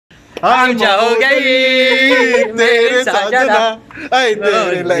हम जाओगे मेरे साजना आई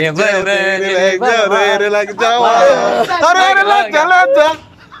तेरे लग जाओ अरे लग जा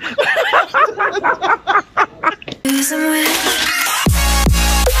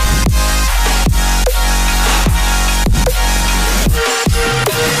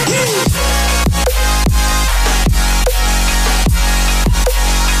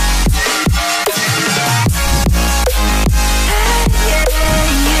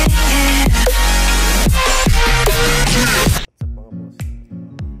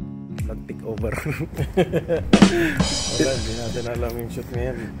over. Wala, hindi natin alam yung shoot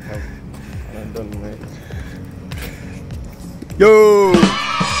ngayon. Nandun may. Yo!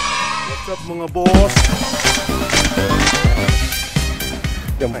 What's up mga boss?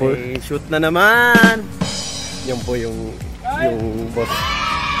 Yan po. May shoot na naman. Yan po yung boss.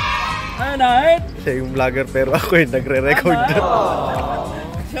 Anay! Siya yung vlogger pero ako yung nagre-record na.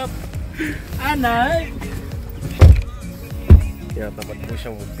 Anay! Kaya tapat po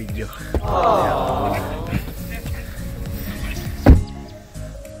siyang video.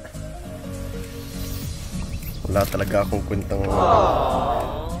 Wala talaga akong kwentang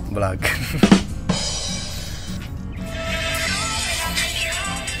vlog.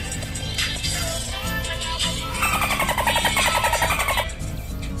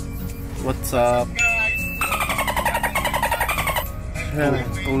 What's up?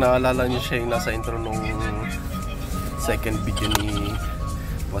 Kung naalala niyo siya yung nasa intro nung second video ni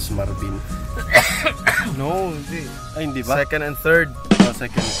Was Marvin. No, hindi. Ay, hindi ba? Second and third. Oh,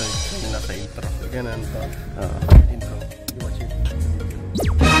 second and third. Yung nasa intro. Ganun to. Intro. You watch it.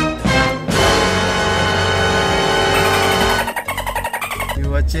 You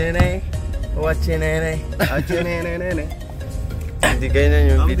watching eh? Watching eh? Watching eh? Hindi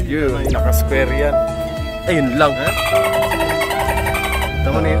ganyan yung video. Naka-square yan. Ayun lang.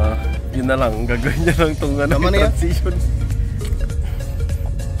 Tama na yun. Yun na lang, gagawin niya lang itong transition.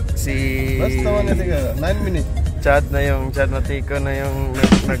 Basta naman na siya, 9 minutes. Chad Matiko na yung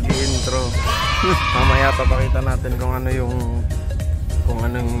nag-i-intro. Mamaya papakita natin kung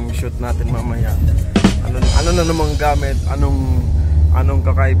anong shoot natin mamaya. Ano na namang gamit, anong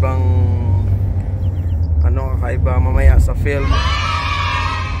kakaiba mamaya sa film.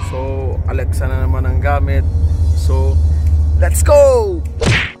 So, Alexa na naman ang gamit. So, let's go!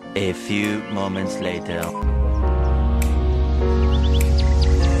 A few moments later.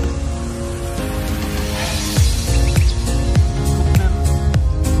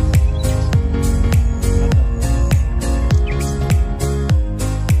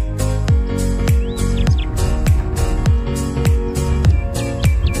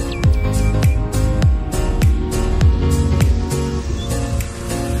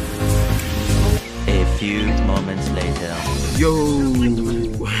 A few moments later. Yo!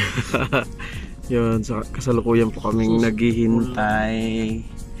 Yun, kasalukuyan po kaming naghihintay.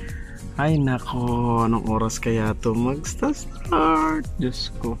 Ay nako, anong oras kaya to mag-start?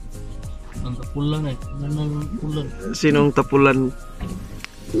 Diyos ko. Ang tapulan eh. Ang tapulan. Sinong tapulan?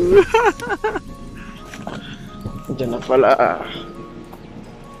 Diyan na pala.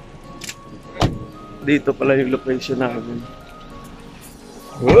 Dito pala yung location namin.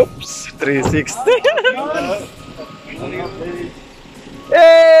 Oops! 360!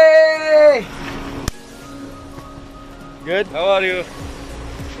 Hey! Good? How are you?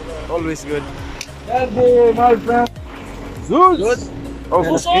 Always good. Hey, my friend. Good? Good? Oh,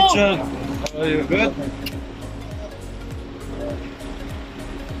 Richard. How are you? Good?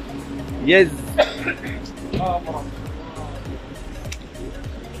 Yes!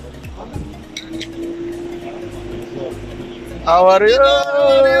 How are you?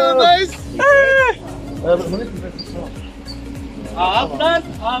 Nice! Aflan.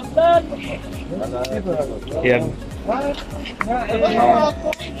 Yan.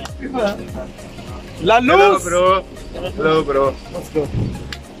 La luz! Hello bro. Let's go.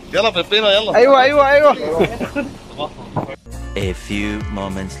 Yalla Pepino, yalla. Aywa. A few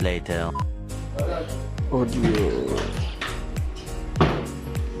moments later. Audio.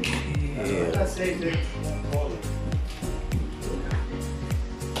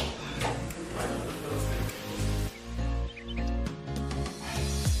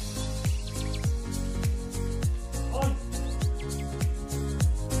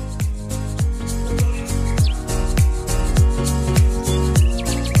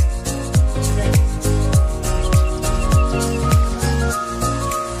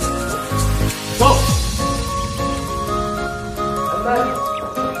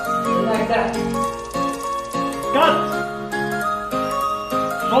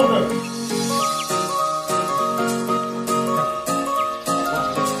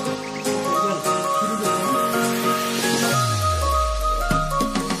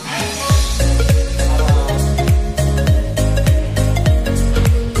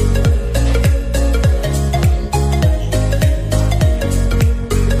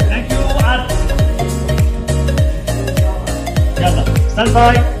 Stand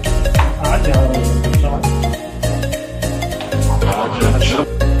by.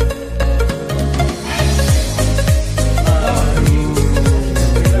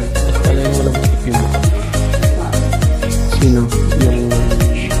 Sino? Yung...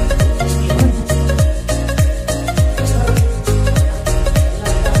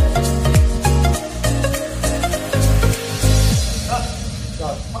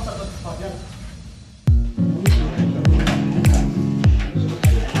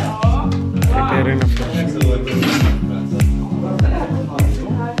 Prepare na po.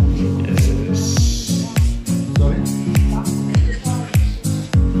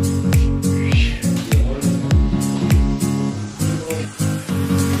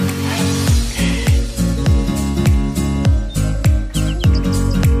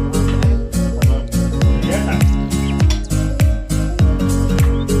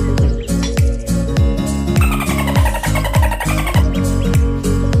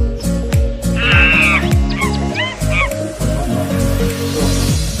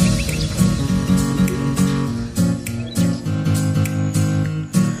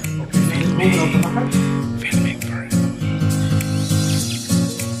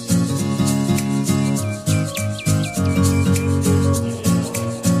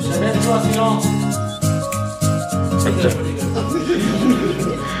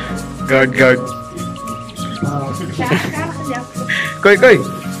 Guard. Koy.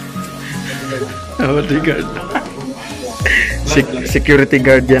 Bodyguard. Security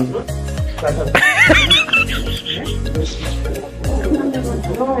guard yan.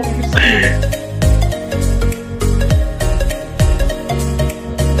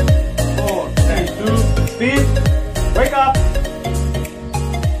 Speed. Wake up.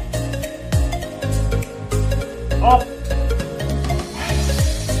 Off.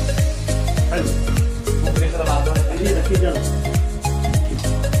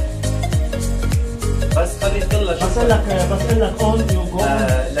 بس خلي يطلع بس لك اون يو جو.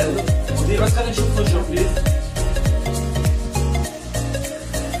 ودي بس خلينا نشوف وجهه بليز.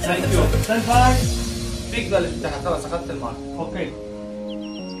 ثانك يو. ستاند باي. فيك ده اللي تحت خلاص اخذت المارك. اوكي.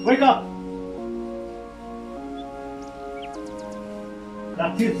 ويك اب.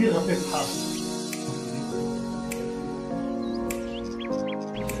 لا كثير خفيف الحال.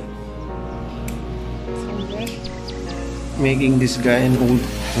 Making this guy an old,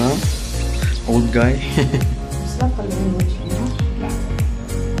 old guy.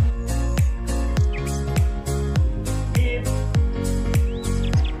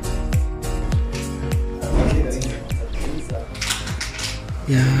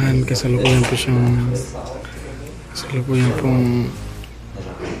 Yan, kasalukuyan po pong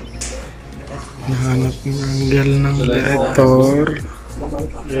nahanap ng angle ng director.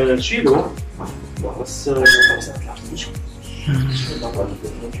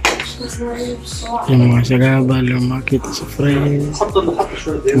 Yung mga sagabal, yung makita sa frame,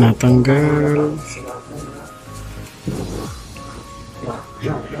 natanggal,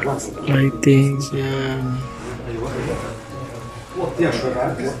 lightings, yan.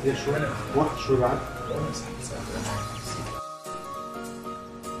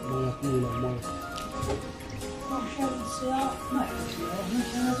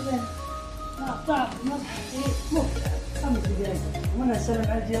 وانا اسلم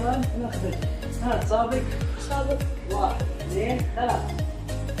على الجيران وناخذ ها سابق 1 2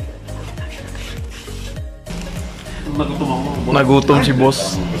 3. Nagutom si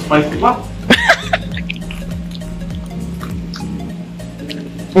boss.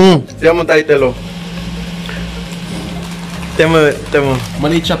 Tiyan mo title, oh. Tiyan mo.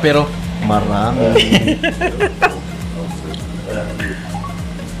 Maliit siya pero marami.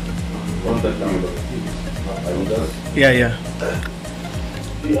 Yeah.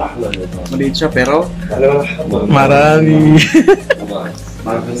 Maliit siya pero marami.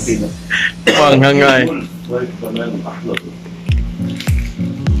 Panghangay.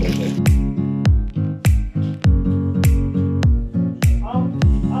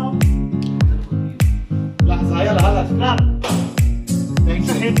 لحظة يلا هلا سلام.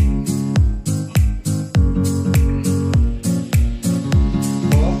 صحيح.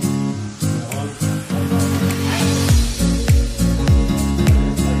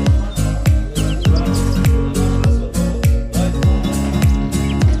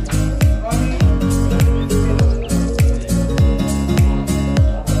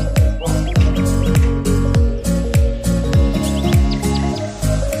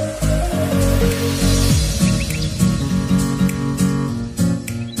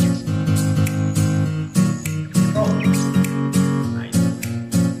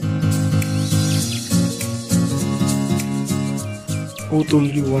 Who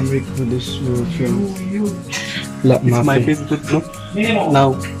told you 1 week for this film? It's my face, no?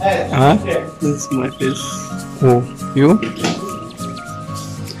 Now. Huh? This is my face. Who? You?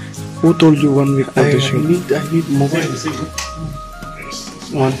 Who told you 1 week for this film? I need mobile.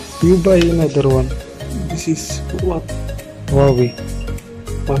 One. You buy another one. This is what? Huawei.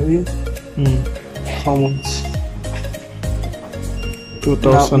 Huawei? How much?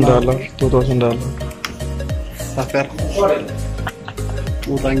 $2,000. $2,000. Suffer.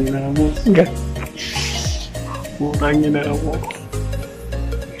 Utangin na mo. Enggak. Utangin na mo.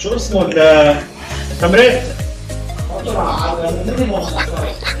 شو اسمه التمرين؟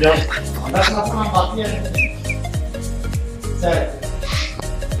 يلا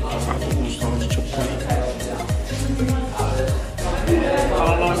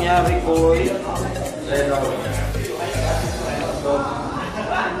tolong ya Rikoy.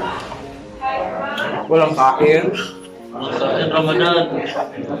 Walang kain. Masakit Ramadan.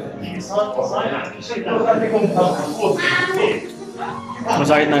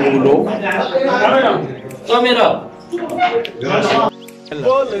 Masakit ng ulo. Kamera.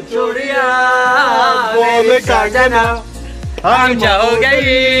 बोले चोरिया बोले कागना हम जाओ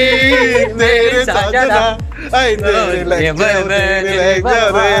गई मेरे साजना आई तेरे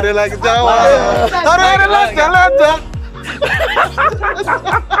लग जाओ अरे लग चला जा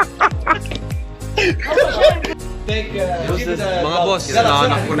mga boss,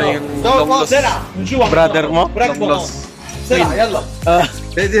 naanak ko na yung long lost brother mo, long lost Twin. يلا.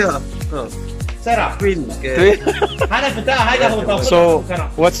 Video. سرع. Twin. أنا فتاة هذا هو So,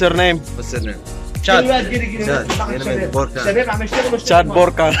 what's your name? What's your name? Chad. Borka. شباب عم يشتغلوا Chad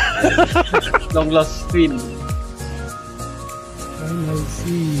Borka. Long lost twin. Final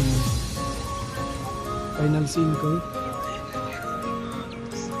scene. Final scene ko.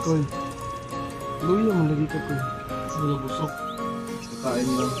 Koy. Luya mo lagi ka ko. Wala busok. Kain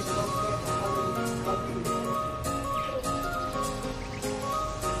lang.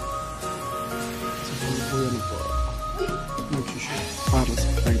 Siguro po yan po. Magsushoot para sa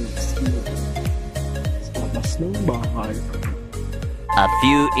final scene. Sa labas ng bahay. A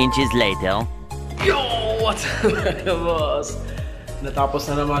few inches later. Yo! What's up, boss? Natapos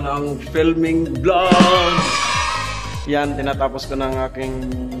na naman ang filming vlog. Yan, tinatapos ko na ang aking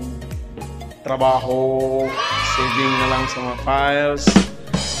trabaho. Saving na lang sa mga files.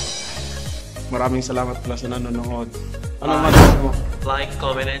 Maraming salamat pala sa nanonood. Anong matas mo? Like,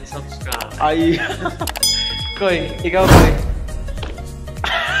 comment, and subscribe. Ay! Koy, ikaw Koy.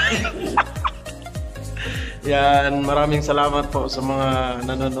 Yan, maraming salamat po sa mga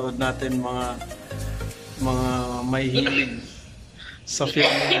nanonood natin, mga may hilig sa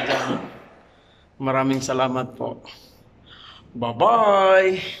filming dyan. Maraming salamat po.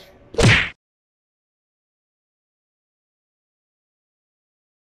 Bye-bye!